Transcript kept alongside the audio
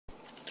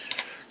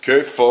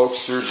Okay,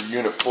 folks, here's a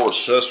Unit 4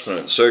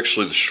 assessment. It's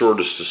actually the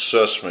shortest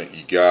assessment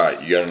you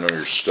got. You got to know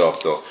your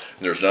stuff, though.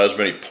 And there's not as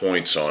many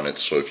points on it,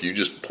 so if you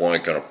just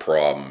blank on a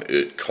problem,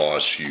 it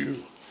costs you,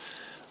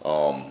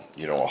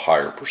 a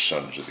higher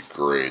percentage of the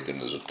grade than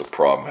as if the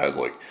problem had,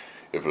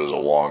 if it was a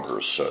longer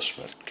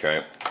assessment,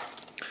 okay?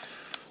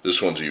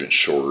 This one's even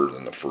shorter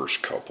than the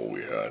first couple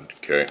we had,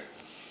 okay?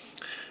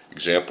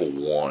 Example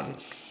 1.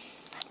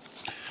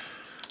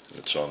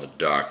 It's on the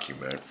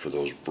document for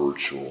those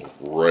virtual.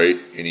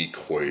 Write an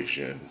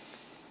equation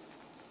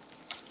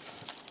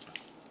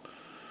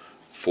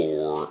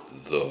for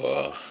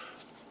the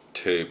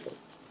table.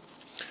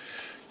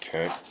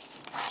 Okay,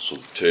 so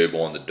the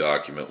table on the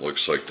document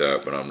looks like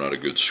that, but I'm not a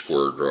good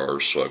square drawer,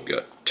 so I've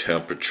got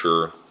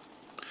temperature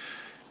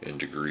in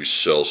degrees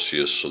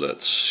Celsius, so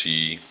that's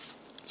C,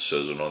 it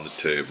says it on the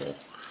table,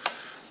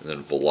 and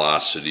then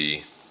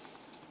velocity,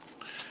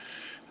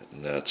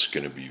 and that's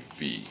going to be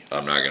V.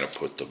 I'm not going to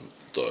put the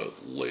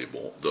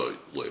label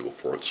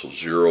for it. So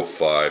 0,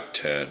 5,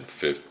 10,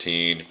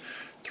 15,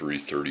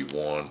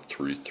 331,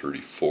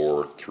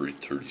 334,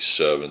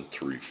 337,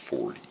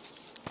 340.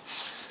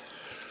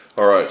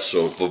 Alright,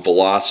 so the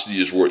velocity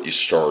is what you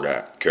start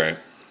at, okay?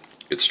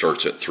 It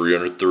starts at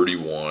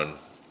 331,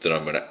 then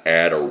I'm going to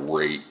add a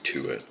rate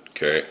to it,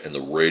 okay? And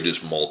the rate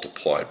is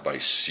multiplied by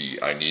C.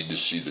 I need to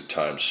see the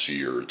times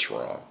C or it's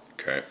wrong,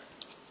 okay?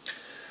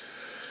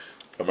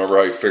 Remember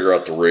how you figure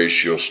out the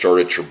ratio. Start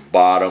at your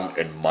bottom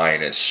and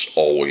minus,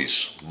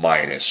 always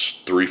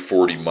minus.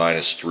 340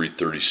 minus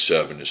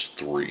 337 is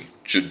 3.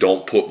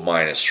 Don't put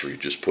minus 3,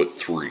 just put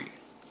 3.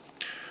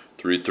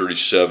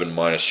 337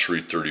 minus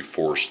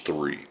 334 is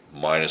 3.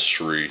 Minus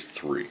 3,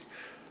 3.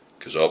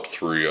 Because up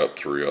 3, up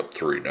 3, up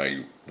 3. Now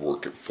you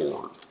work it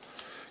forward.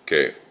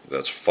 Okay,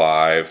 that's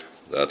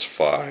 5, that's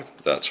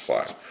 5, that's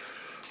 5.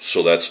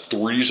 So that's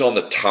 3's on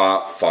the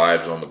top,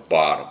 5's on the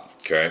bottom,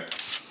 okay?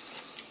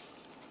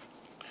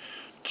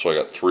 So I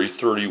got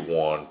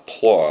 331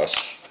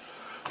 plus,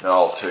 now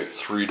I'll take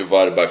 3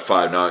 divided by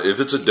 5. Now if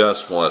it's a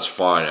decimal, that's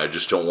fine. I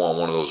just don't want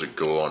one of those that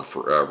go on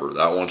forever.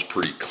 That one's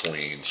pretty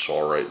clean, so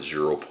I'll write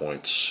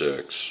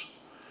 0.6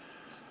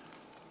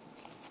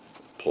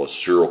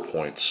 plus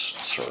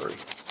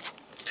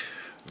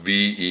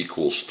V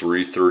equals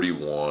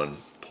 331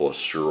 plus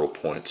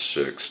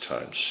 0.6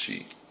 times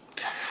C.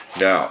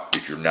 Now,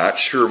 if you're not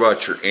sure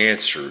about your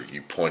answer,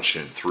 you punch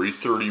in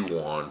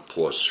 331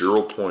 plus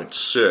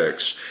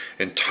 0.6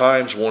 and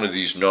times one of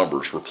these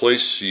numbers.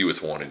 Replace C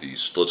with one of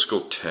these. Let's go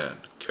 10,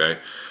 okay?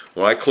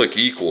 When I click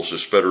equals,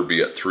 this better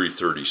be at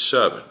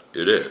 337.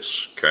 It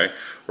is, okay?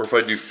 Or if I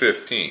do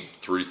 15,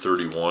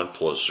 331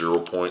 plus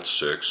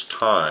 0.6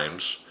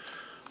 times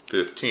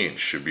 15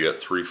 should be at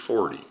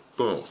 340.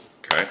 Boom,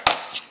 okay?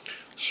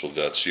 So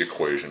that's the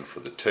equation for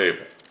the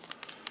table.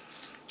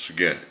 So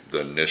again,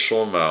 the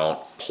initial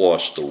amount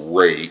plus the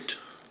rate,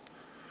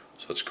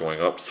 so that's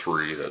going up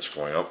 3, that's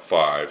going up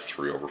 5,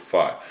 3 over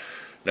 5.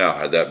 Now,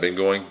 had that been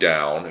going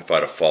down, if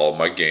I'd have followed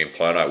my game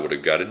plan, I would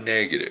have got a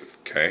negative,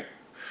 okay?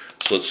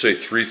 So let's say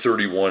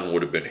 331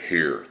 would have been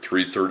here.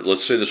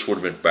 Let's say this would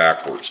have been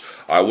backwards.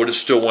 I would have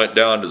still went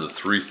down to the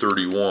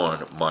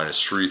 331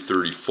 minus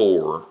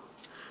 334,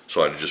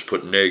 so I'd have just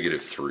put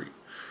negative 3.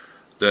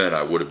 Then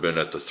I would have been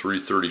at the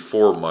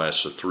 334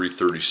 minus the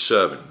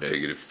 337,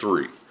 negative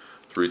 3.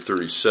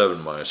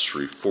 337 minus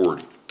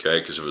 340, okay?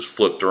 Because if it was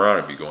flipped around,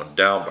 it'd be going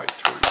down by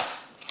 3.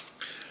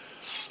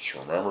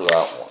 So remember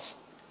that one.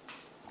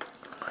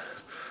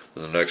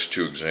 And the next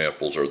two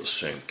examples are the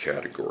same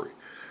category.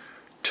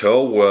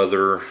 Tell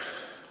whether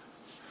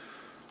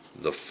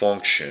the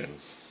function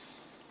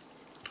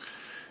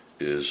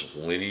is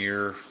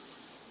linear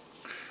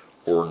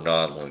or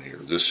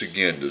nonlinear. This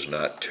again does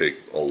not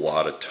take a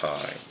lot of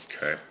time,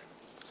 okay?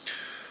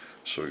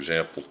 So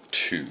example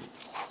 2.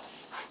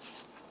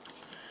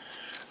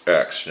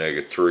 X,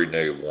 negative 3,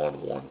 negative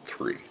 1, 1,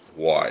 3.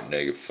 Y,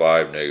 negative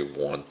 5, negative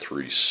 1,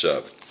 3,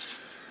 7.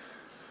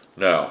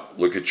 Now,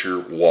 look at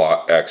your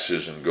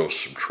x's and go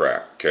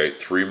subtract. Okay,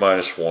 3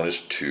 minus 1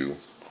 is 2.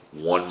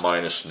 1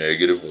 minus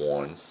negative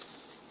 1.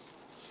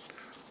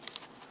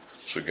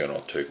 So again,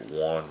 I'll take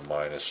 1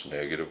 minus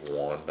negative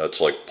 1.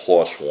 That's like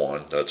plus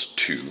 1. That's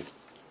 2.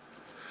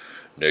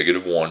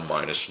 Negative 1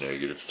 minus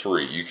negative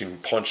 3. You can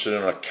punch it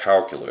in a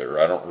calculator.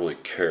 I don't really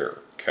care.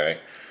 Okay.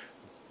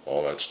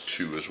 Well, that's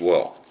 2 as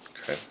well.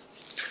 Okay.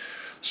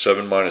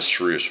 7 minus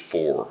 3 is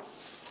 4.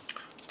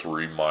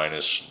 3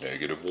 minus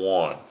negative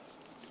 1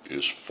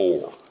 is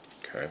 4.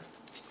 Okay.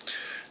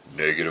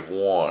 Negative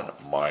 1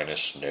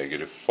 minus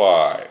negative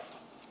 5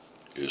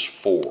 is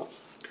 4.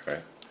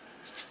 Okay.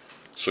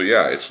 So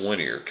yeah, it's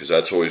linear because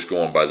that's always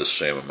going by the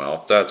same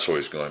amount. That's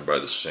always going by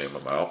the same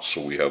amount.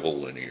 So we have a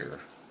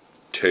linear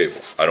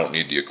table. I don't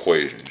need the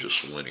equation,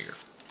 just linear.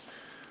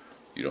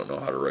 You don't know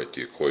how to write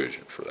the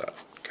equation for that.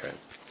 Okay.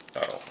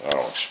 I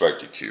don't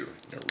expect you to.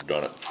 You've never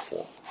done it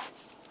before.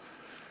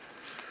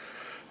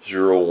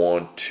 0,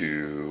 1,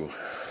 2,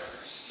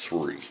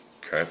 3.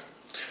 Okay.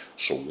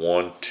 So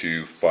 1,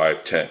 2,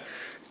 5, 10.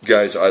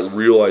 Guys, I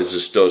realize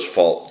this does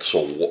fall.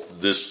 So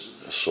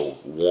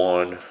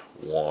 1,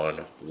 1,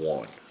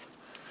 1.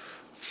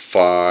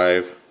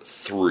 5,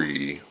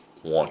 3,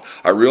 1.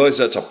 I realize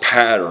that's a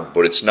pattern,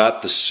 but it's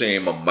not the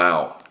same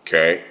amount,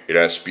 okay? It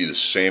has to be the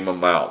same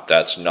amount.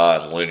 That's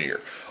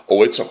non-linear.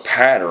 Oh, it's a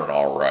pattern,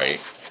 all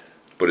right,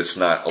 but it's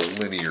not a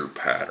linear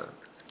pattern,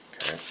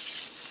 okay?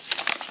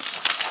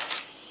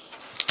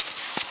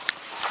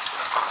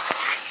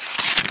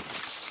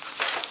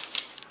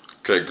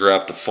 Okay,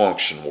 graph the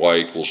function y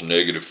equals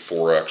negative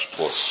 4x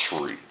plus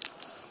 3.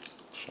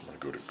 So I'm going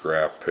to go to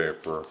graph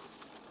paper.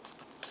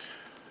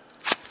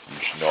 You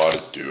should know how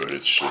to do it.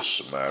 It's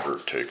just a matter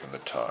of taking the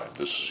time.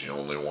 This is the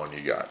only one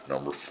you got,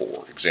 number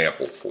 4,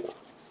 example 4.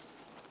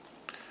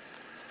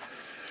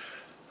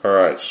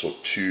 Alright, so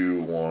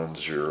 2, 1,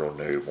 0,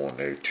 negative 1,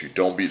 negative 2.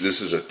 Don't be, this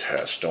is a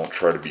test. Don't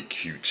try to be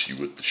cutesy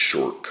with the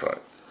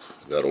shortcut.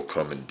 That'll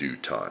come in due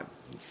time.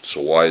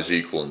 So y is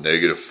equal to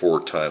negative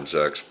 4 times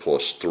x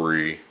plus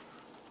 3.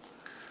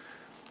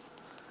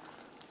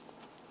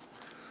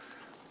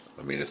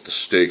 I mean, if the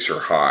stakes are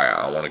high,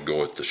 I want to go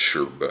with the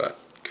sure bet,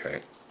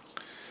 okay?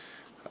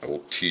 I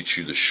will teach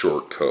you the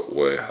shortcut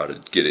way, how to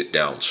get it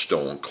down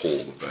stone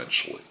cold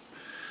eventually.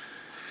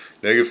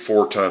 Negative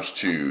 4 times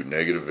 2,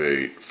 negative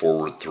 8,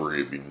 forward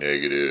 3 would be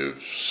negative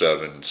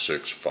 7,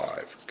 6,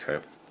 5, okay?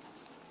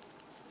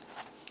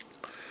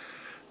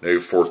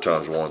 Negative 4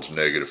 times 1 is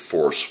negative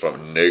 4, so if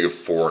I'm negative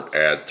 4 and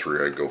add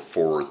 3, I'd go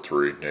forward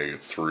 3,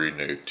 negative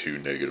 2,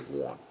 negative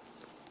 1.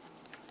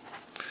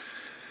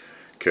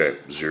 Okay,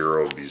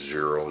 0 would be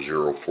 0,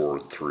 0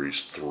 forward 3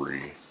 is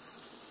 3.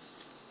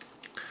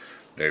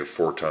 Negative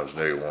 4 times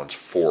negative 1 is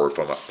 4. If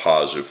I'm at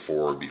positive 4,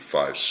 it would be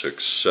 5,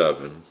 6,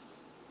 7.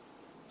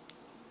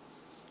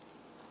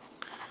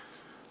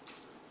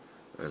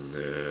 And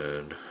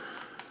then,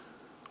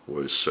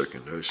 wait a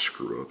second, did I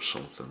screw up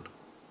something?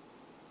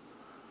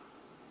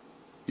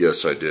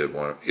 Yes, I did.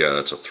 Yeah,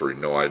 that's a 3.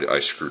 No, I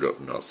screwed up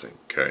nothing.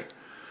 Okay.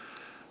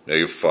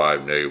 Negative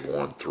 5, negative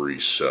 1, 3,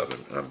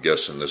 7. I'm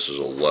guessing this is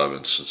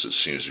 11 since it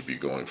seems to be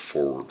going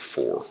forward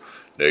 4.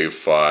 Negative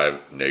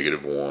 5,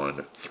 negative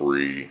 1,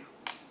 3,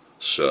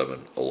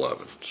 7,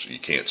 11. So you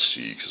can't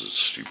see because the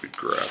stupid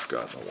graph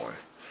got in the way.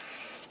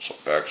 So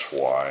x,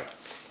 y,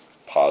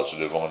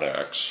 positive on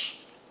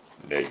x,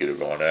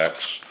 negative on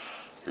x.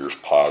 Here's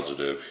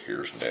positive,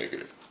 here's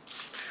negative.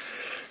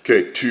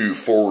 Okay, 2,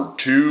 forward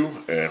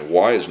 2, and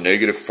y is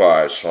negative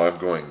 5, so I'm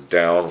going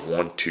down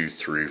 1, 2,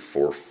 3,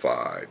 4,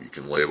 5. You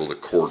can label the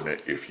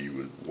coordinate if you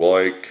would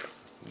like,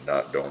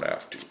 don't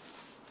have to.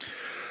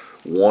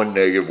 1,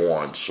 negative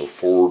 1, so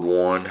forward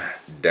 1,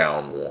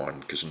 down 1,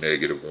 because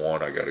negative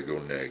 1, I got to go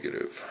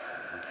negative.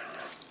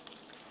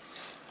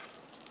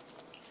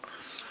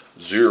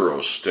 0,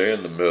 stay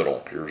in the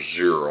middle, here's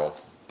 0,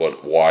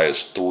 but y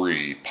is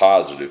 3,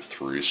 positive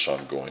 3, so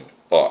I'm going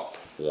up,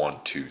 1,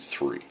 2,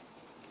 3.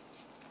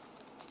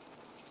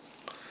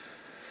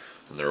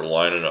 And they're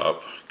lining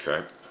up,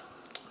 okay.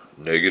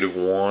 Negative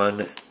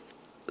 1,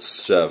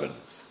 7.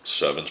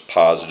 7's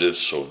positive,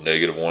 so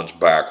negative 1's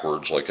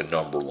backwards like a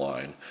number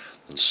line.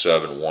 And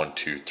 7, 1,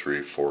 2,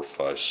 3, 4,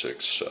 5,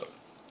 6, 7.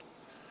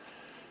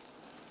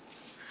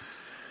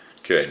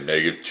 Okay,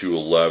 negative 2,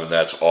 11.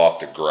 That's off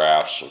the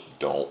graph, so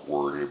don't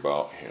worry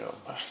about him.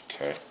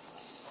 Okay.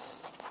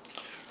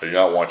 I do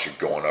not want you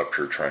going up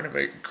here trying to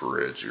make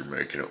grids. You're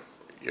making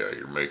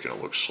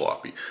it look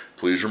sloppy.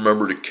 Please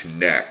remember to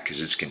connect because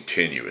it's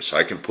continuous.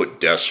 I can put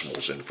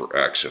decimals in for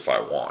x if I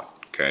want.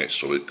 Okay,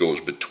 so it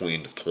goes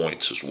between the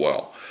points as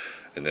well.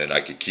 And then I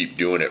could keep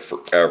doing it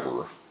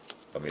forever.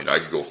 I mean, I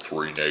could go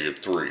 3, negative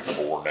 3,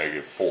 4,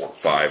 negative 4,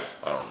 5.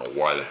 I don't know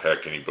why the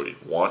heck anybody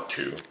would want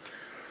to,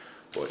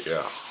 but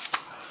yeah.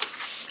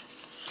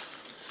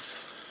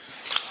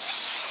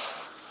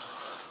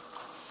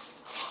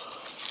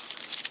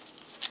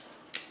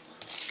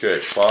 Okay,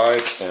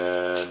 5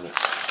 and...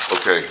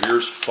 Okay,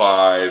 here's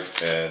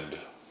 5 and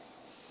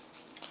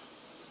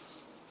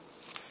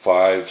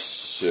 5,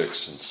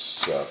 6, and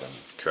 7,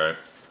 okay?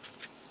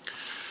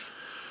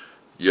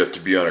 You have to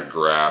be on a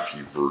graph,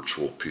 you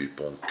virtual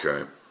people,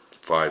 okay?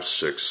 5,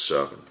 6,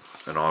 7.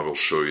 And I will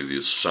show you the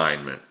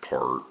assignment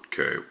part,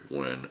 okay,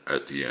 when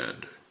at the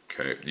end,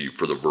 okay?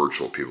 For the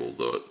virtual people,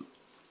 the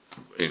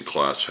in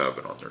class have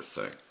it on their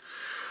thing.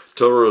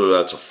 Tell her whether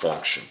that's a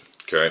function,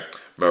 okay?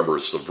 Remember,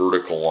 it's the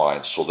vertical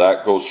line, so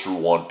that goes through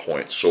 1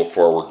 point. So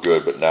far, we're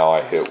good, but now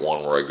I hit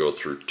one where I go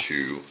through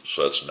 2,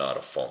 so that's not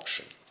a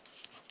function.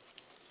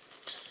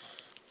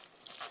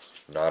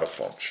 Not a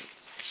function.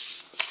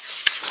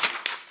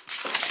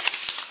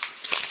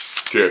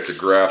 Okay, if the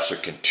graph's a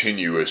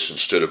continuous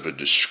instead of a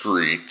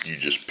discrete, you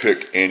just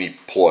pick any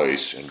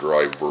place and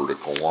draw a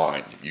vertical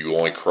line. You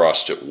only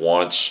crossed it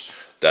once.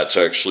 That's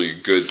actually a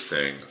good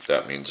thing.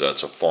 That means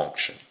that's a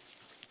function.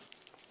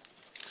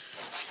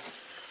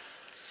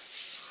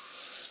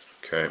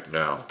 Okay,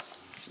 now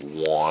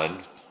 1,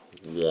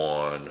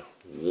 1,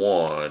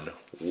 1,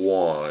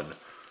 1,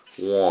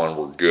 1.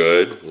 We're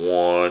good.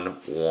 1,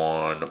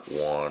 1,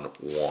 1,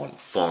 1.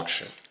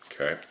 Function.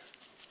 Okay.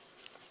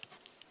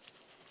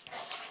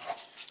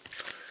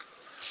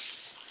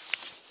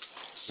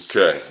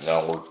 Okay,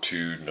 now we're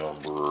to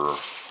number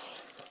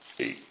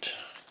 8.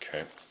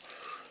 Okay.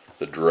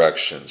 The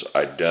directions: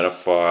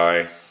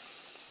 identify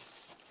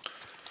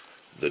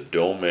the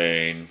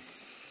domain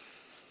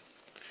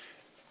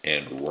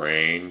and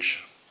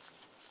range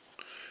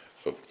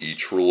of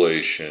each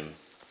relation.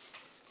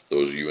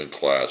 Those of you in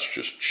class,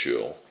 just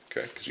chill,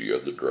 okay, because you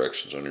have the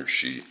directions on your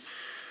sheet.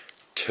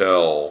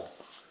 Tell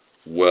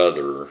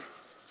whether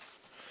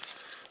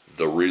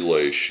the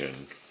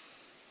relation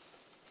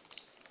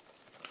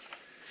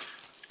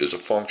is a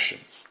function,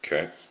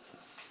 okay?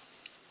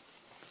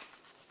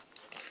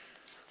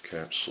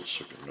 Okay, so let's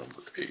look at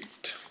number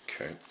 8,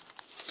 okay?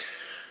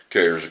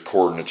 Okay, here's the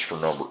coordinates for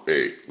number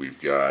 8.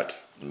 We've got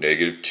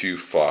 -2,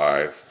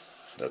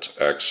 5, that's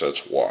x,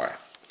 that's y.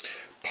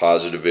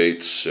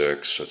 +8,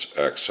 6, that's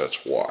x,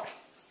 that's y.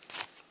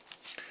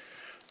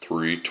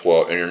 3,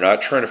 12, and you're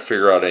not trying to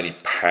figure out any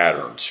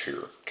patterns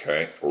here,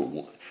 okay?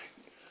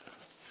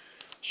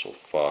 So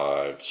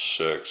 5,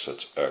 6,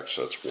 that's x,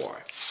 that's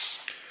y.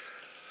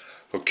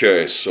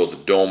 Okay, so the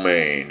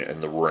domain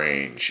and the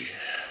range.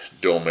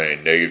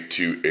 Domain,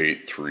 -2,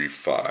 8, 3,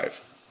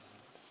 5.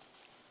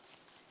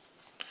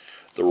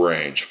 The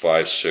range,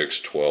 5, 6,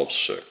 12,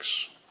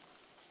 6.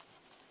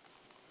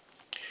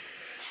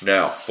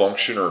 Now,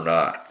 function or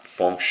not?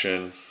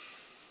 Function,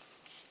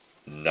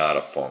 not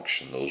a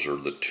function. Those are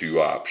the two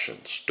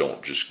options.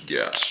 Don't just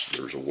guess.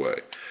 There's a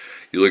way.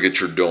 You look at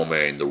your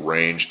domain. The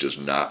range does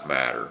not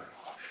matter.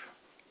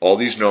 All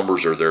these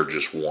numbers are there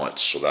just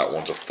once, so that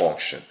one's a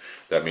function.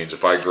 That means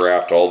if I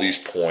graphed all these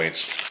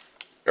points,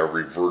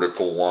 every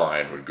vertical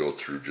line would go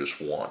through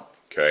just one.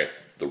 Okay?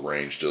 The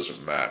range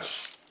doesn't matter.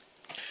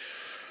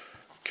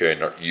 Okay,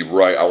 now you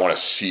write, I want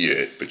to see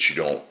it, but you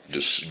don't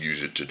just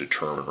use it to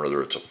determine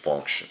whether it's a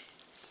function.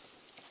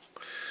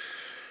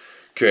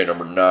 Okay,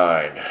 number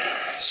 9,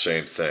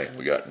 same thing.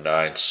 We got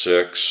 9,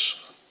 6,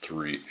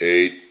 3,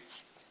 8,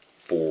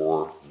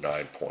 4,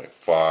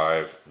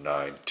 9.5,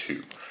 9,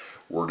 2.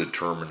 We're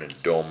determining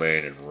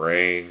domain and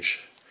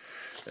range,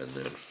 and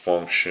then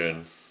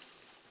function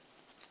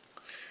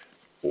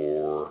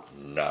or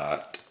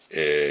not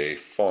a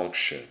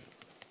function.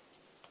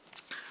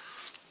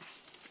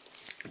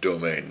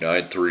 Domain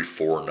 9, 3,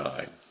 4,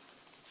 9.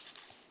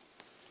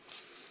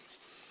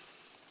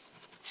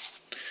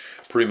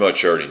 Pretty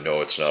much I already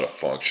know it's not a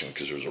function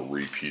because there's a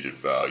repeated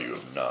value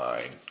of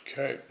 9.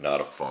 Okay, not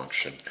a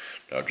function.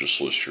 Now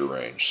just list your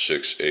range.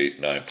 6, 8,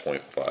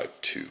 9.5,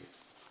 2.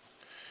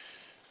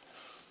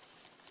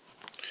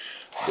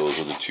 Those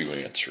are the two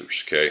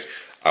answers. Okay,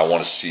 I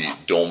want to see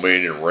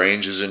domain and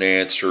range as an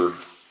answer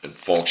and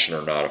function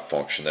or not a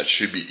function. That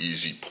should be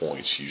easy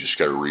points. You just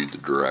got to read the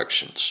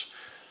directions.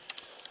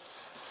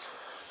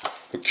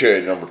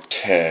 Okay, number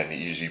 10,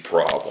 easy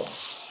problem.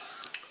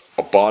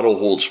 A bottle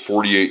holds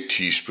 48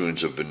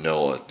 teaspoons of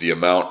vanilla. The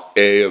amount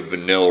A of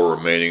vanilla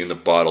remaining in the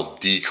bottle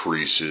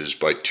decreases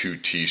by 2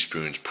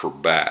 teaspoons per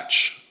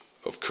batch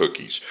of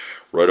cookies.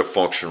 Write a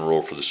function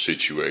rule for the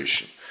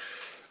situation.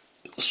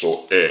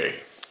 So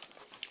A.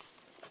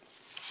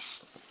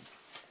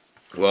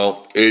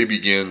 Well, A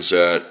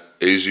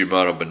is the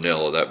amount of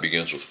vanilla. That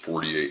begins with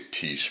 48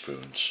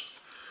 teaspoons.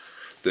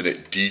 Then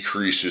it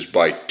decreases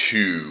by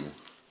 2.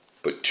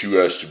 But 2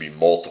 has to be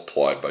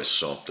multiplied by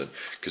something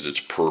because it's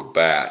per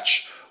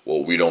batch.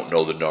 Well, we don't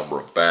know the number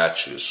of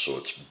batches, so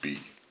it's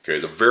B. Okay,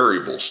 the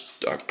variables,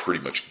 I pretty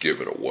much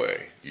give it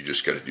away. You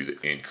just got to do the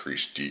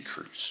increase,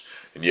 decrease.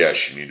 And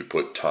yes, you need to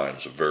put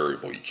times a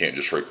variable. You can't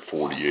just write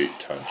 48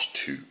 times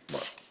 2.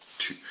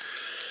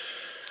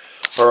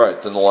 All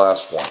right, then the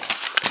last one.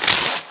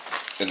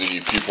 And then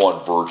you people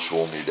on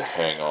virtual need to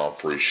hang on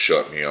before you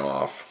shut me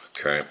off,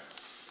 okay?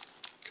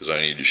 Because I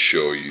need to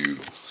show you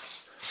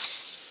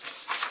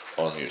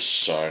on the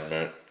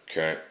assignment,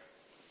 okay,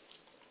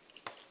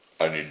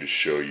 I need to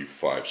show you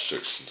 5,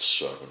 6, and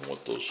 7,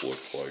 what those look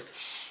like.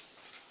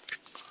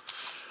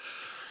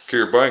 Okay,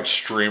 you're buying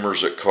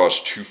streamers that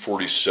cost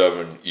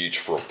 $247 each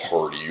for a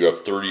party. You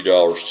have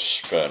 $30 to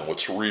spend.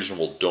 What's a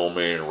reasonable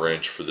domain and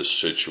range for this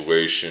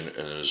situation,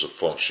 and is a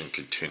function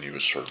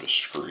continuous or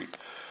discrete?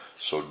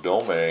 So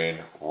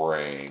domain,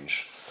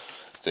 range,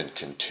 then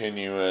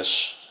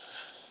continuous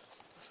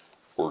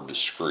or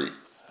discrete.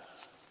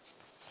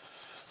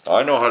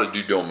 I know how to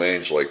do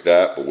domains like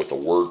that, but with a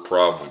word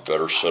problem, we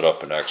better set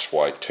up an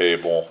XY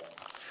table.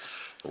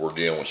 We're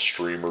dealing with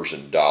streamers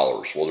and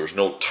dollars. Well, there's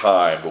no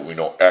time, but we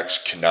know X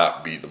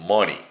cannot be the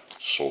money.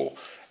 So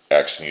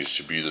X needs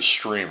to be the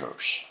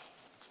streamers.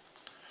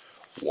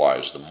 Y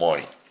is the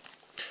money.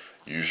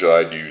 Usually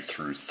I do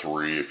through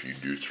 3. If you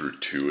do through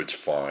 2, it's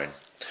fine.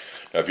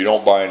 Now, if you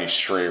don't buy any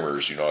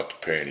streamers, you don't have to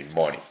pay any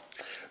money.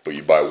 But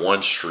you buy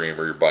one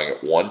streamer, you're buying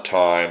it one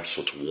time,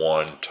 so it's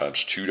 1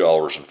 times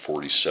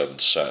 $2.47,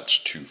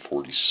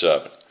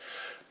 $2.47.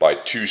 Buy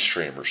 2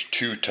 streamers,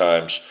 2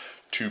 times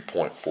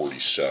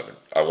 2.47.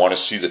 I want to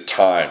see the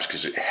times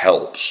because it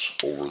helps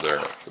over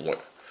there.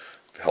 It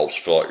helps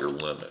fill out your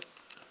limit.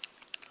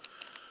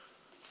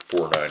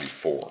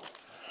 494.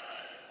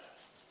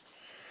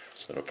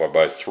 And if I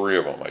buy 3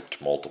 of them, I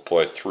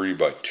multiply 3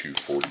 by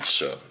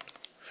 247.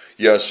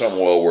 Yes, I'm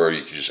well aware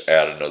you can just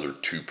add another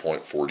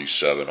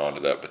 2.47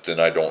 onto that, but then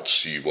I don't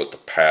see what the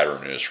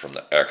pattern is from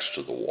the x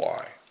to the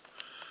y.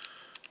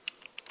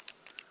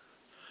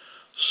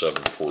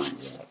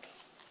 741.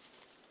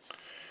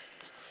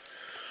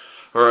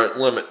 All right,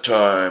 limit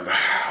time.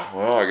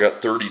 Well, I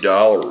got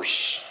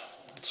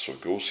 $30, so it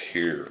goes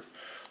here.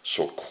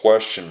 So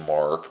question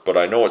mark, but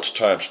I know it's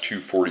times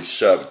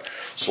 247.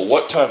 So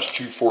what times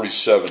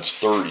 247 is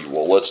 30?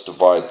 Well, let's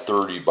divide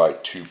 30 by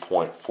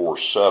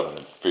 2.47 and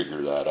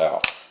figure that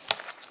out.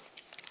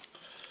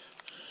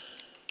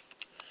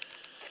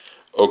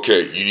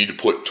 Okay, you need to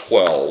put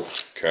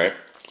 12, okay?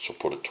 So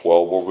put a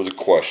 12 over the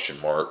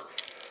question mark.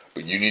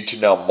 But you need to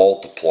now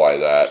multiply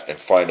that and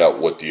find out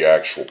what the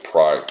actual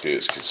product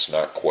is, because it's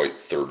not quite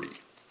 30.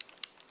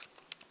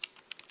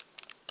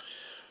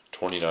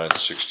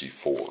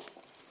 2964.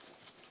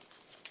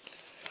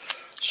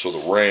 So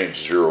the range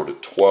 0 to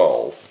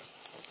 12,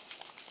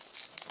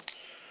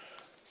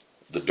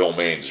 the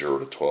domain 0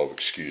 to 12,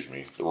 excuse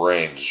me, the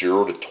range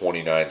 0 to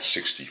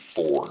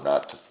 2964,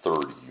 not to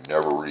 30. You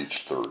never reach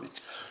 30.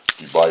 If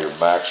you buy your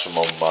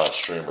maximum amount of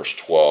streamers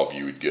 12,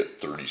 you would get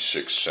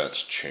 36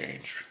 cents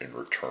change in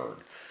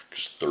return.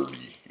 Because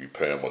 30, you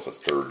pay them with a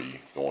 30,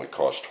 it only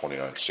costs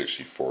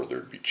 $29.64,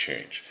 there'd be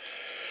change.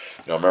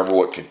 Now remember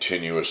what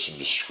continuous and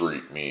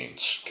discrete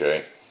means,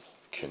 okay?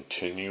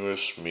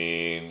 Continuous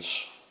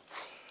means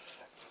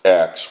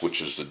x,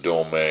 which is the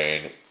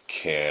domain,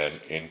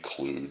 can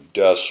include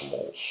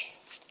decimals.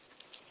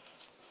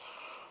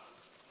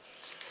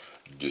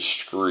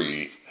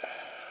 Discrete,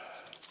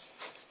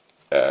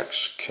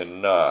 x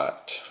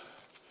cannot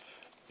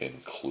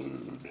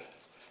include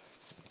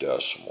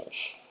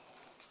decimals.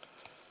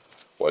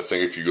 Well, I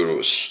think if you go to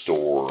a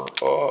store,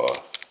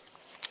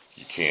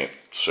 you can't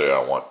say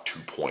I want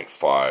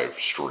 2.5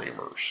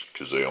 streamers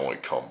because they only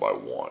come by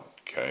one,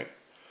 okay?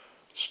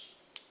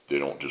 They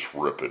don't just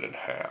rip it in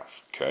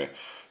half, okay?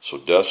 So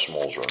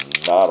decimals are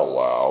not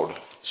allowed,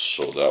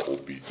 so that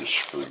will be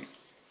discrete.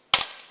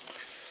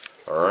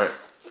 All right.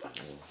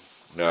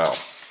 Now,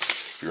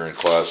 if you're in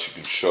class, you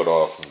can shut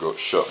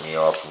me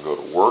off and go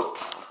to work.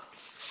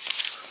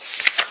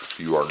 If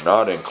you are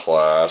not in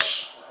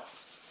class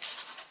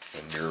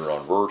and you're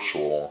on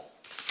virtual,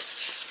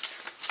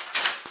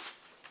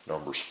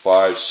 numbers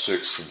 5,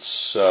 6, and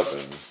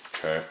 7,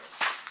 okay?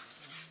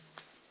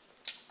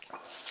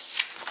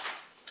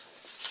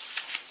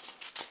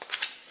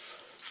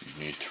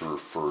 You need to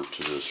refer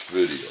to this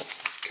video,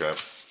 okay?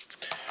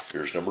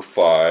 Here's number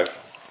 5.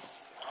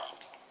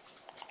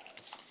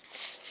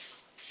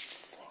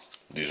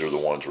 These are the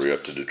ones where you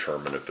have to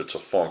determine if it's a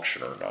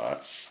function or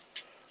not.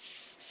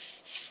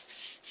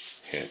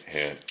 Hint,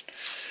 hint.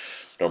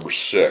 Number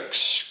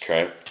 6,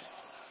 okay?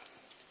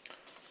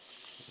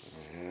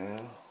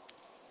 Yeah.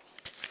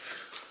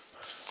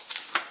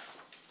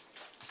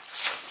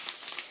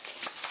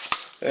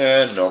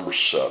 And number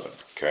 7,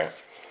 okay?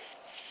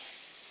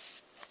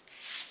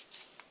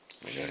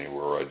 I mean,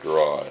 anywhere I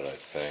draw it, I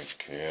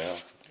think,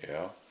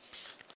 yeah.